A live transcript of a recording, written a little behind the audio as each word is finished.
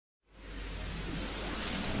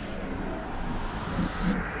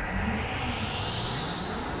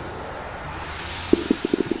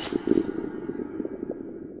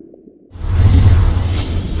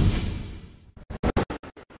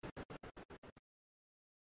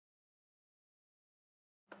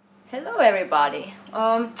Hello everybody!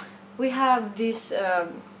 We have this,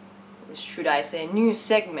 should I say, new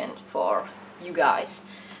segment for you guys.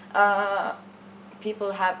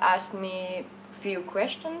 People have asked me a few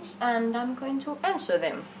questions and I'm going to answer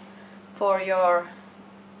them for your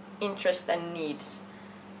interest and needs.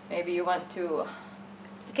 Maybe you want to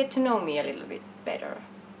get to know me a little bit better,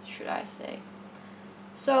 should I say.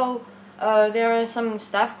 So, there are some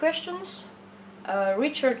staff questions.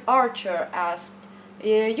 Richard Archer asked,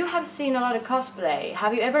 you have seen a lot of cosplay.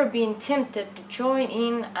 Have you ever been tempted to join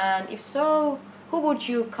in, and if so, who would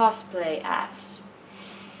you cosplay as?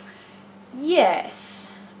 Yes,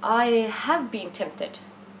 I have been tempted.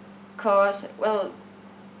 Cause, well,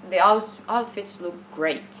 the outfits look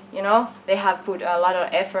great, you know? They have put a lot of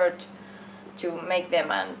effort to make them,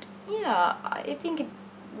 and yeah, I think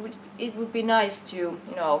it would be nice to,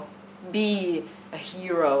 you know, be a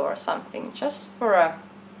hero or something, just for a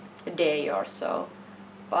day or so.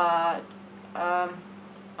 But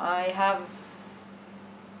I have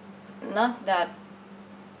not that,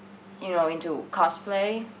 you know, into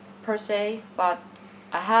cosplay per se, but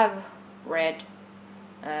I have read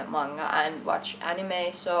manga and watched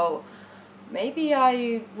anime, so maybe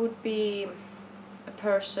I would be a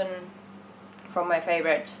person from my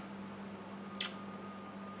favorite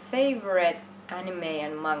anime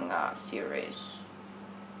and manga series,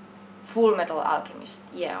 Full Metal Alchemist.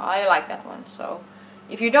 Yeah, I like that one, so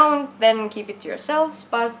if you don't, then keep it to yourselves,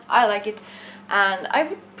 but I like it. And I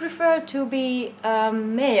would prefer to be a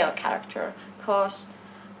male character, cause,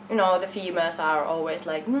 you know, the females are always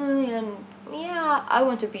like, and yeah, I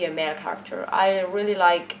want to be a male character. I really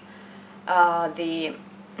like the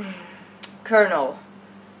Colonel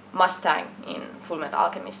Mustang in Full Metal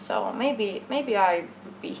Alchemist, so maybe I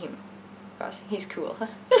would be him, because he's cool.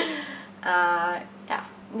 Yeah.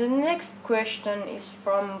 The next question is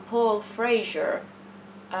from Paul Fraser.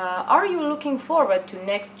 Are you looking forward to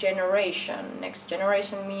next generation? Next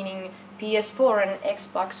generation meaning PS4 and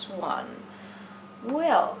Xbox One.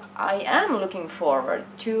 Well, I am looking forward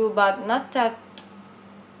to, but not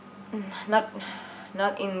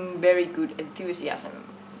in very good enthusiasm,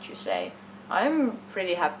 would you say. I'm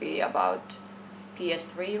pretty happy about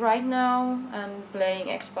PS3 right now and playing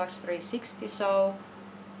Xbox 360, so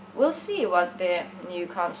we'll see what the new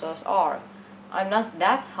consoles are. I'm not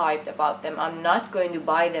that hyped about them. I'm not going to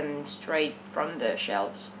buy them straight from the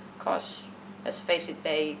shelves, cause let's face it,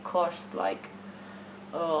 they cost like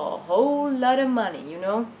a whole lot of money, you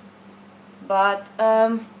know. But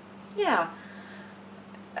yeah,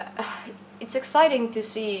 it's exciting to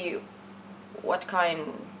see what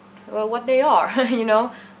they are, you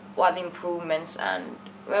know, what improvements and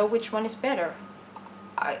well, which one is better.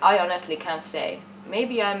 I honestly can't say.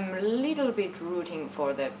 Maybe I'm a little bit rooting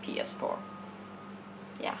for the PS4.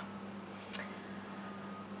 Yeah.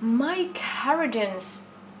 Mike Harridens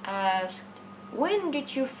asked, when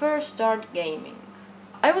did you first start gaming?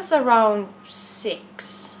 I was around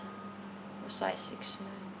 6. Was I 6?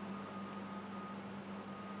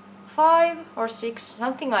 5 or 6,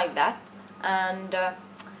 something like that. And the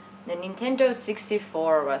Nintendo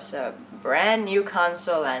 64 was a brand new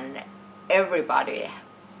console and everybody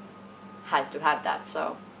had to have that,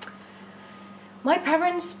 so my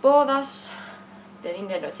parents bought us the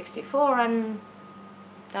Nintendo 64 and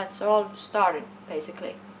that's all started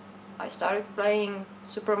basically. I started playing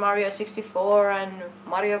Super Mario 64 and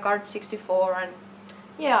Mario Kart 64 and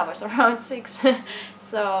yeah, I was around 6.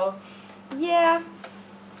 So yeah,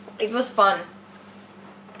 it was fun.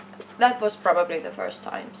 That was probably the first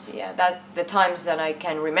times, yeah, the times that I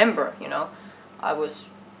can remember, you know.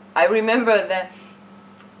 I remember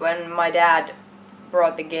when my dad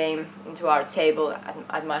brought the game into our table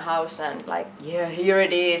at my house and like, yeah, here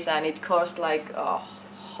it is, and it cost like a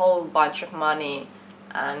whole bunch of money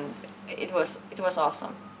and it was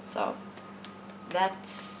awesome. So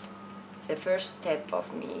that's the first step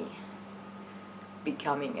of me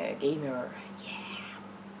becoming a gamer. Yeah.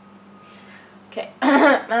 Okay.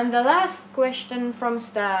 And the last question from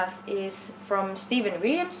staff is from Stephen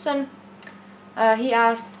Williamson. He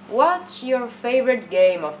asked, what's your favorite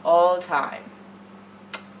game of all time?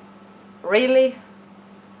 Really?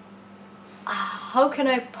 How can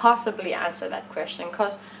I possibly answer that question?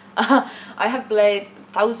 Because I have played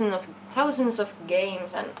thousands of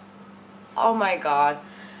games and oh my god,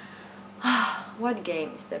 what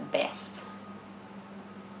game is the best?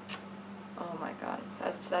 Oh my god,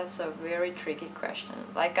 that's a very tricky question.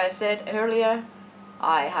 Like I said earlier,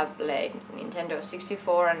 I have played Nintendo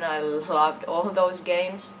 64 and I loved all those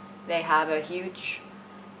games. They have a huge,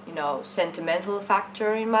 you know, sentimental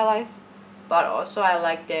factor in my life. But also I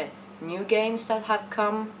like the new games that have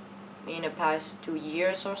come in the past 2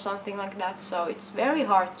 years or something like that, so it's very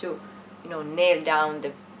hard to, you know, nail down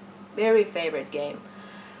the very favorite game.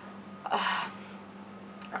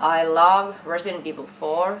 I love Resident Evil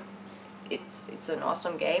 4. It's an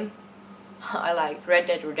awesome game. I like Red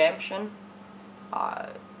Dead Redemption.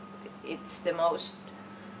 It's the most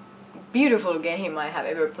beautiful game I have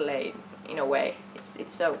ever played, in a way.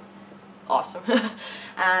 It's so awesome.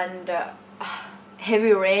 And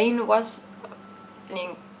Heavy Rain was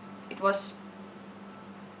it was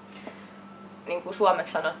niin kuin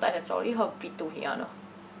suomeksi sanottaisiin, että se oli ihan vittu hieno.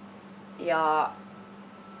 Ja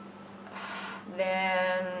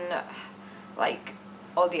then like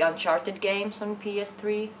all the Uncharted games on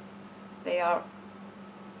PS3, they are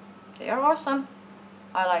awesome.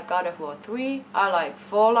 I like God of War 3, I like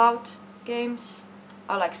Fallout games,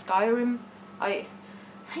 I like Skyrim.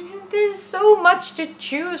 There's so much to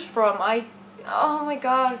choose from. Oh my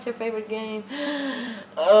god, it's your favorite game.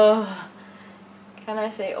 Can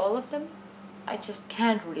I say all of them? I just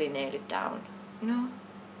can't really nail it down, you know?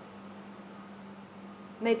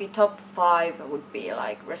 Maybe top 5 would be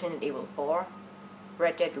like Resident Evil 4,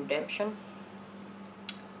 Red Dead Redemption,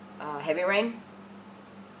 Heavy Rain,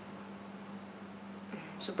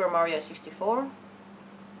 Super Mario 64,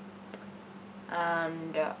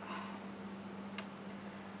 and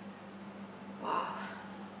wow,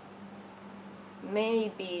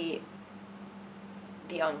 maybe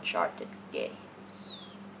the Uncharted games.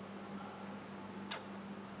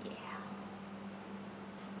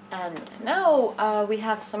 And now we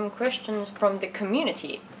have some questions from the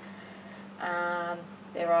community.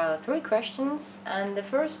 There are 3 questions, and the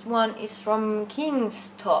first one is from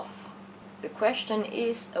Kingstoff. The question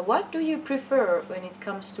is, what do you prefer when it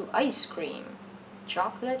comes to ice cream?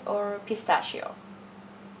 Chocolate or pistachio?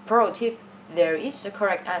 Pro tip, there is a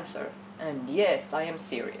correct answer, and yes, I am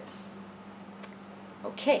serious.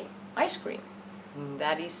 Okay, ice cream.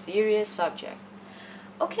 That is serious subject.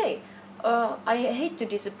 Okay. I hate to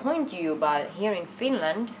disappoint you, but here in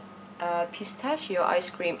Finland, pistachio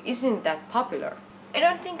ice cream isn't that popular. I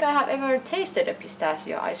don't think I have ever tasted a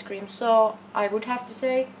pistachio ice cream, so I would have to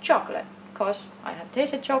say chocolate, because I have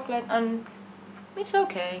tasted chocolate and it's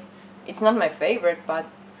okay. It's not my favorite, but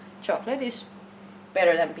chocolate is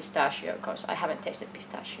better than pistachio, because I haven't tasted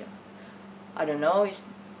pistachio. I don't know, is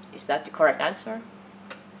that the correct answer?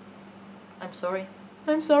 I'm sorry.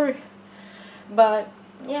 But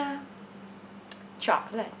yeah,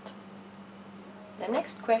 chocolate. The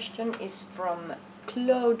next question is from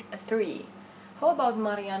Claude3. How about,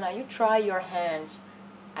 Marjaana, you try your hands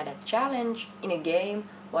at a challenge in a game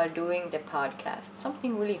while doing the podcast,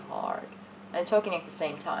 something really hard, and talking at the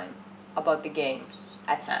same time about the games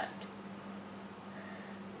at hand?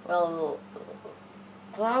 Well,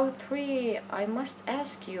 Cloud3, I must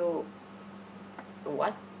ask you,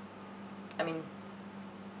 what? I mean,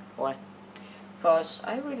 what? Because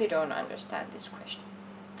I really don't understand this question.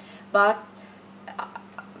 But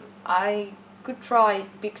I could try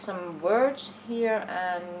pick some words here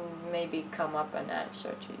and maybe come up an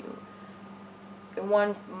answer to you. You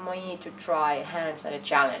want me to try hands at a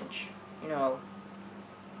challenge, you know,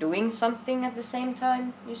 doing something at the same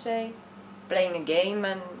time, you say, playing a game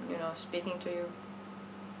and, you know, speaking to you.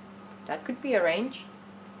 That could be arranged.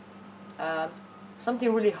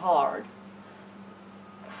 Something really hard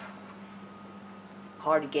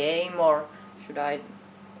game, or should I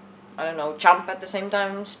don't know, jump at the same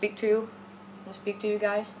time and speak to you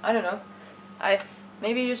guys? I don't know.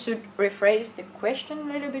 Maybe you should rephrase the question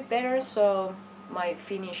a little bit better so my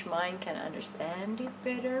Finnish mind can understand it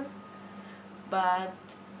better. But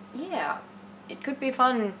yeah, it could be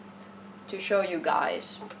fun to show you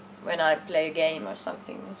guys when I play a game or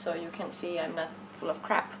something, so you can see I'm not full of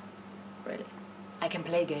crap, really. I can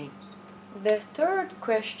play games. The third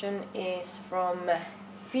question is from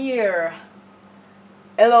Fear.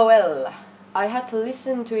 LOL. I had to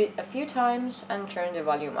listen to it a few times and turn the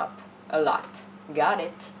volume up a lot. Got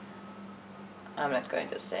it. I'm not going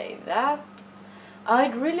to say that.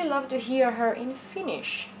 I'd really love to hear her in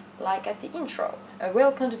Finnish, like at the intro. A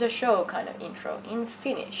welcome to the show kind of intro in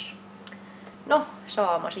Finnish. No,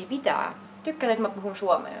 saamasi pitää. Tykkäät, että mä puhun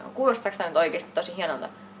suomea. Kuulostaako tää nyt oikeesti tosi hienolta?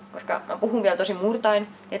 Koska mä puhun vielä tosi murtain,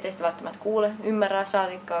 ettei sitä välttämättä kuule, ymmärrä,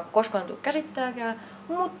 saatikkaa, koskaan tuu käsittääkään.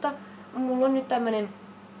 Mutta mulla on nyt tämmönen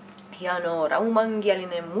hieno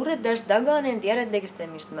raumankielinen murretäsdaganen, tiedättekö te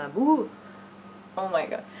mistä mä puhun? Oh my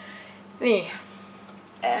god. Niin.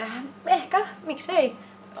 Ehkä, miksei.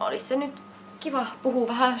 Olis se nyt kiva puhua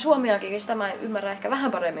vähän suomeakin, sitä mä ymmärrän ehkä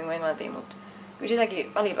vähän paremmin kuin englantia, mutta kyllä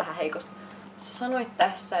sitäkin väliin vähän heikosti. Sä sanoit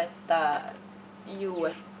tässä, että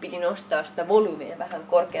piti nostaa sitä volyymia vähän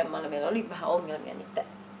korkeammalle. Meillä oli vähän ongelmia niiden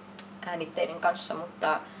äänitteiden kanssa,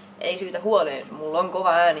 mutta ei syytä huoleen, mulla on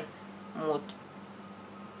kova ääni, mut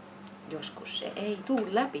joskus se ei tuu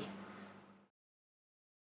läpi.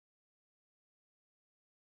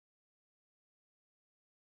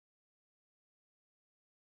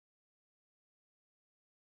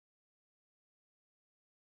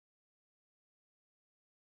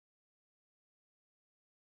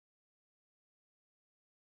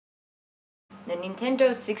 The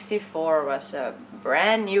Nintendo 64 was a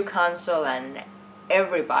brand new console and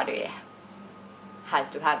everybody had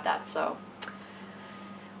to have that, so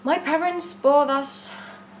my parents bought us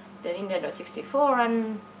the Nintendo 64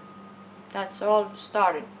 and that's all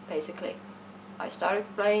started basically. I started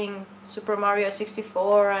playing Super Mario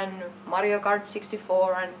 64 and Mario Kart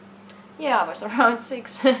 64 and yeah, I was around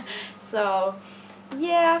 6 so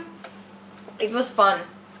yeah, it was fun.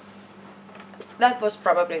 That was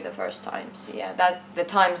probably the first times, yeah, the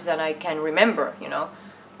times that I can remember, you know.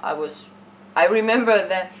 I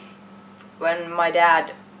remember when my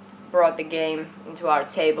dad brought the game into our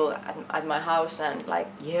table at my house and like,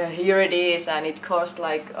 yeah, here it is, and it cost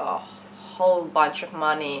like a whole bunch of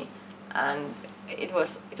money and it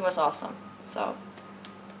was awesome. So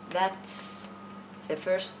that's the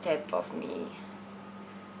first step of me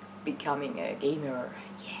becoming a gamer.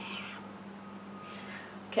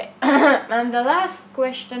 Okay, and the last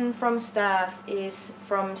question from staff is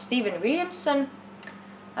from Stephen Williamson.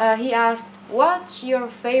 He asked, what's your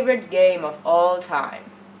favorite game of all time?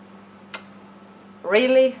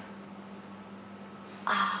 Really?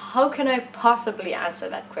 How can I possibly answer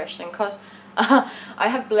that question? Because I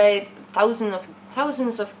have played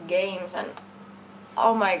thousands of games and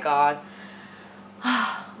oh my god,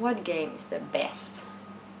 what game is the best?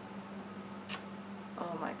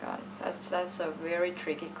 Oh my god, that's a very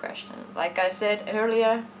tricky question. Like I said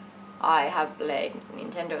earlier, I have played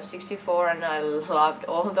Nintendo 64 and I loved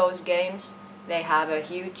all those games. They have a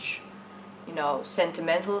huge, you know,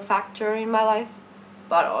 sentimental factor in my life.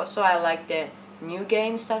 But also I like the new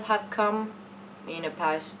games that have come in the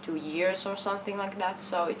past 2 years or something like that.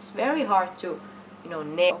 So it's very hard to, you know,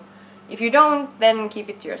 nail. If you don't, then keep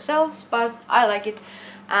it to yourselves, but I like it.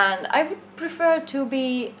 And I would prefer to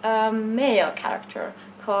be a male character,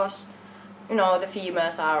 because, you know, the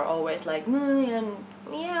females are always like, and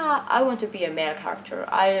yeah, I want to be a male character.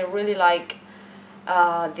 I really like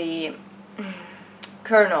the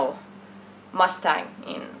Colonel Mustang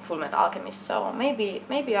in Fullmetal Alchemist, so maybe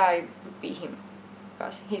I would be him,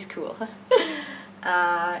 because he's cool.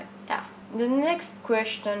 Yeah. The next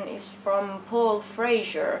question is from Paul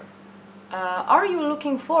Fraser. Are you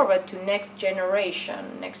looking forward to next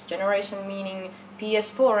generation? Next generation meaning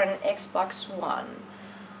PS4 and Xbox One.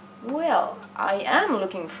 Well, I am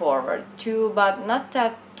looking forward to, but not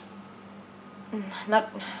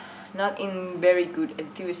in very good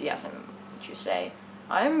enthusiasm, would you say.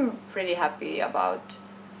 I'm pretty happy about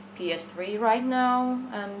PS3 right now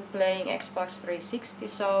and playing Xbox 360,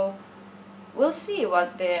 so we'll see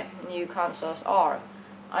what the new consoles are.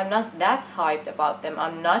 I'm not that hyped about them.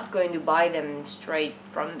 I'm not going to buy them straight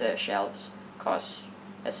from the shelves, because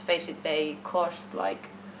let's face it, they cost like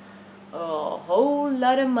a whole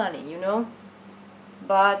lot of money, you know.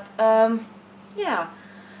 But yeah,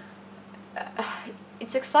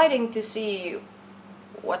 it's exciting to see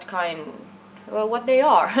what they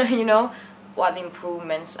are, you know, what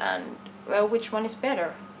improvements and which one is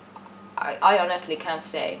better. I honestly can't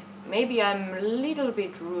say. Maybe I'm a little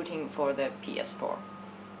bit rooting for the PS4.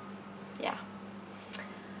 Yeah.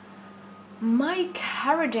 Mike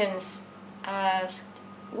Harrigan asked,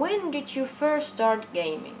 when did you first start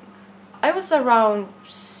gaming? I was around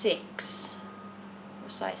 6.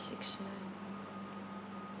 Was I 6?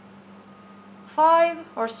 5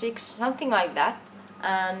 or 6, something like that.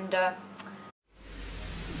 And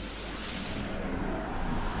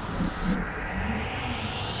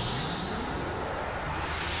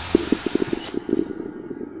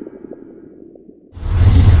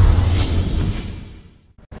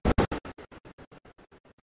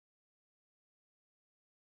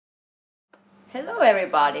hello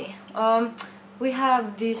everybody! We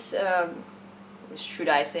have this, should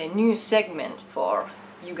I say, new segment for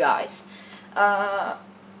you guys.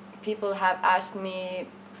 People have asked me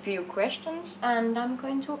a few questions and I'm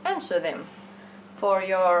going to answer them for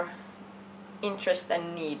your interest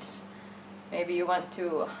and needs. Maybe you want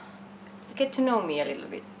to get to know me a little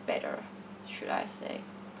bit better, should I say.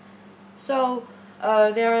 So,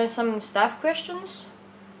 there are some staff questions.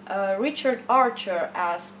 Richard Archer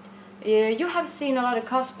asked, you have seen a lot of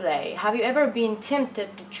cosplay. Have you ever been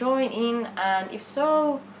tempted to join in, and if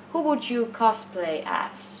so, who would you cosplay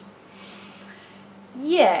as?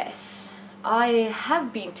 Yes, I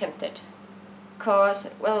have been tempted, cause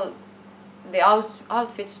well, the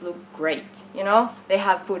outfits look great. You know, they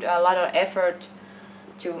have put a lot of effort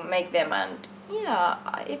to make them, and yeah,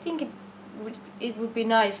 I think it would be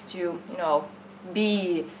nice to, you know,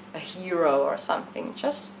 be a hero or something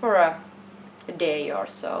just for a day or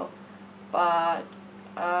so. But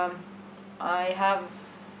I have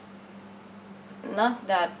not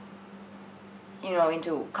that, you know,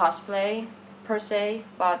 into cosplay per se,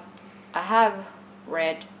 but I have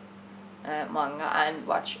read manga and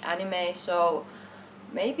watch anime, so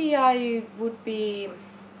maybe I would be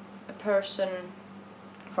a person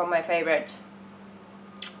from my favorite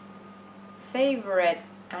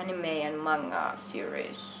anime and manga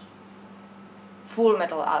series, Full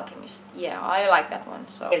Metal Alchemist. Yeah, I like that one.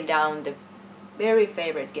 So down the very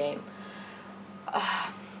favorite game.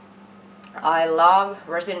 I love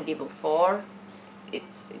Resident Evil 4.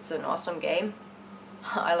 It's an awesome game.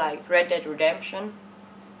 I like Red Dead Redemption.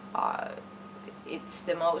 It's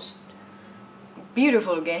the most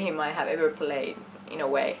beautiful game I have ever played. In a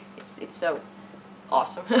way, it's so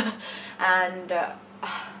awesome. And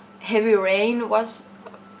Heavy Rain was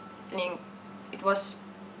it was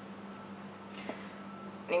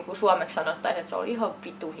niin kuin suomeksi sanottaisiin, että se oli ihan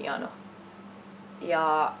vitu hieno.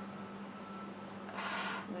 Ja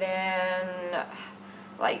then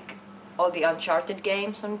like all the Uncharted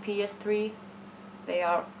games on PS3, they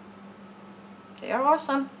are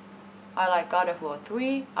awesome. I like God of War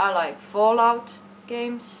 3, I like Fallout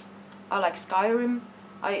games, I like Skyrim.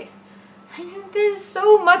 There's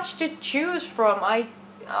so much to choose from.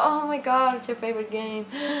 Oh my god, it's your favorite game.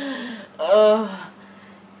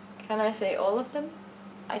 Can I say all of them?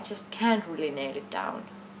 I just can't really nail it down,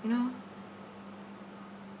 you know?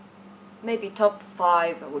 Maybe top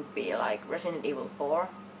 5 would be like Resident Evil 4,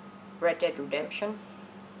 Red Dead Redemption,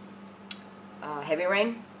 Heavy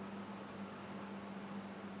Rain,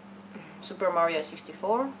 Super Mario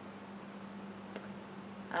 64,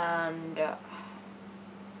 and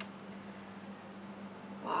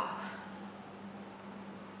wow,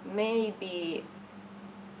 maybe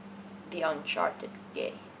the Uncharted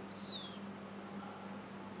games.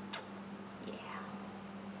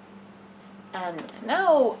 And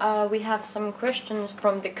now we have some questions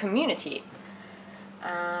from the community.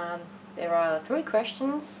 There are 3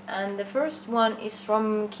 questions, and the first one is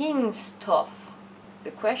from Kingstoff.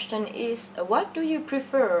 The question is, what do you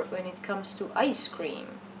prefer when it comes to ice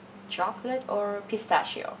cream? Chocolate or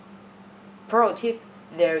pistachio? Pro tip,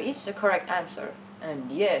 there is a correct answer,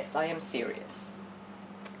 and yes, I am serious.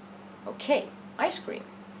 Okay, ice cream.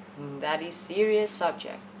 That is serious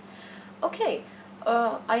subject. Okay.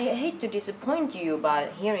 I hate to disappoint you,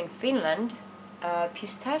 but here in Finland,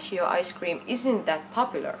 pistachio ice cream isn't that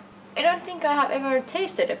popular. I don't think I have ever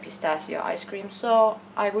tasted a pistachio ice cream, so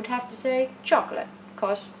I would have to say chocolate,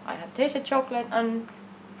 because I have tasted chocolate and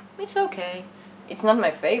it's okay. It's not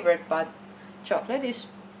my favorite, but chocolate is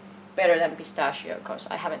better than pistachio, because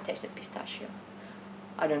I haven't tasted pistachio.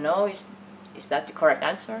 I don't know, is that the correct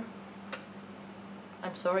answer?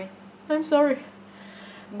 I'm sorry.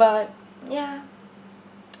 But yeah,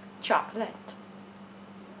 chocolate.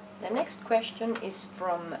 The next question is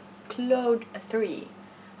from Claude3.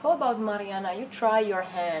 How about, Marjaana, you try your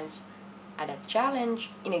hands at a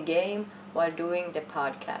challenge in a game while doing the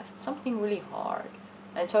podcast, something really hard,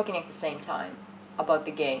 and talking at the same time about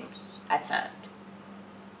the games at hand?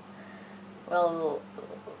 Well,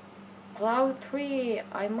 Cloud3,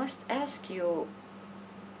 I must ask you,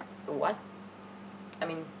 what? I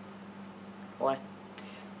mean, what?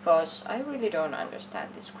 Because I really don't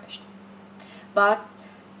understand this question. But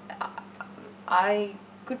I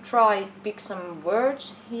could try pick some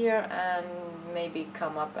words here and maybe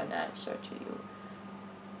come up an answer to you.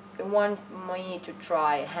 You want me to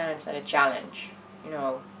try hands at a challenge, you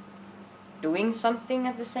know, doing something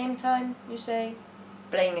at the same time, you say,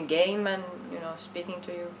 playing a game and, you know, speaking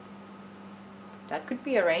to you. That could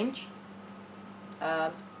be arranged.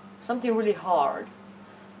 Something really hard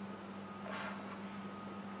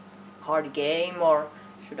game, or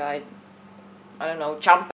should I don't know, jump